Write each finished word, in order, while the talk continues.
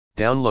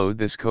Download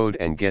this code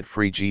and get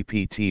free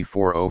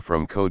GPT-4o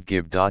from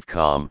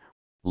codegive.com,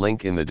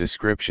 link in the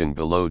description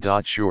below.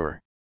 Sure.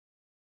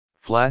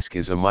 Flask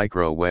is a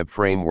micro web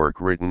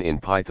framework written in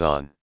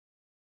Python.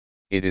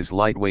 It is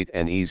lightweight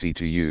and easy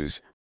to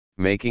use,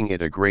 making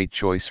it a great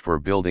choice for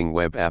building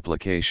web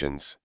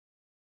applications.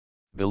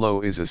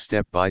 Below is a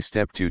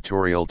step-by-step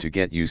tutorial to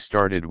get you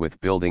started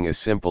with building a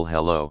simple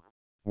Hello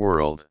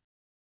World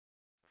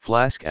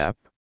Flask app.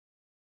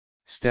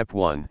 Step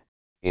 1.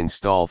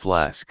 Install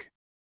Flask.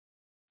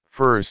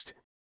 First,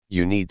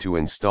 you need to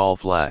install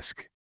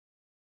Flask.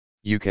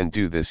 You can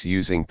do this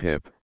using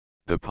pip,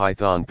 the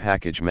Python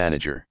package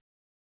manager.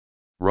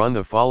 Run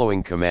the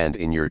following command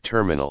in your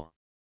terminal.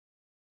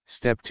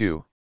 Step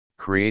 2.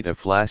 Create a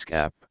Flask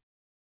app.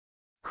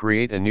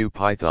 Create a new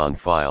Python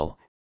file,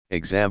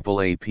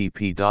 example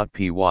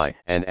app.py,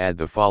 and add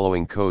the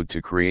following code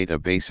to create a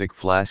basic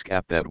Flask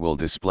app that will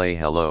display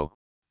Hello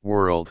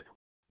World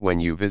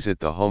when you visit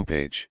the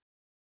homepage.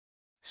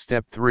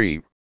 Step 3.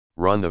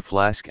 Run the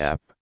Flask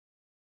app.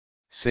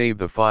 Save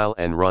the file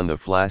and run the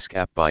Flask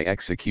app by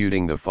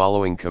executing the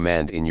following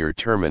command in your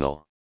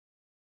terminal.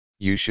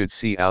 You should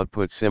see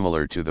output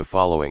similar to the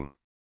following.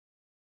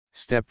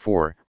 Step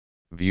 4.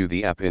 View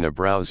the app in a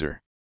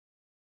browser.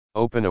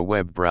 Open a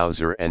web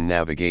browser and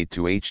navigate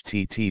to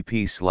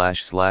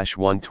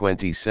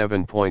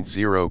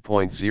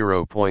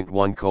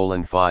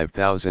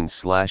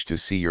http://127.0.0.1:5000/ to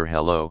see your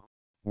Hello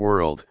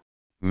World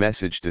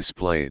message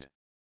displayed.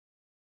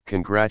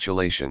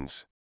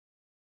 Congratulations!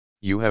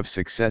 You have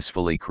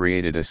successfully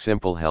created a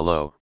simple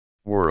Hello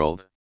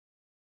World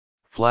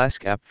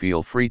Flask app.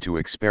 Feel free to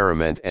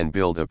experiment and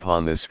build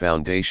upon this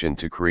foundation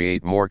to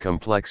create more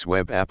complex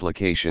web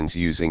applications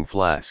using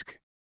Flask.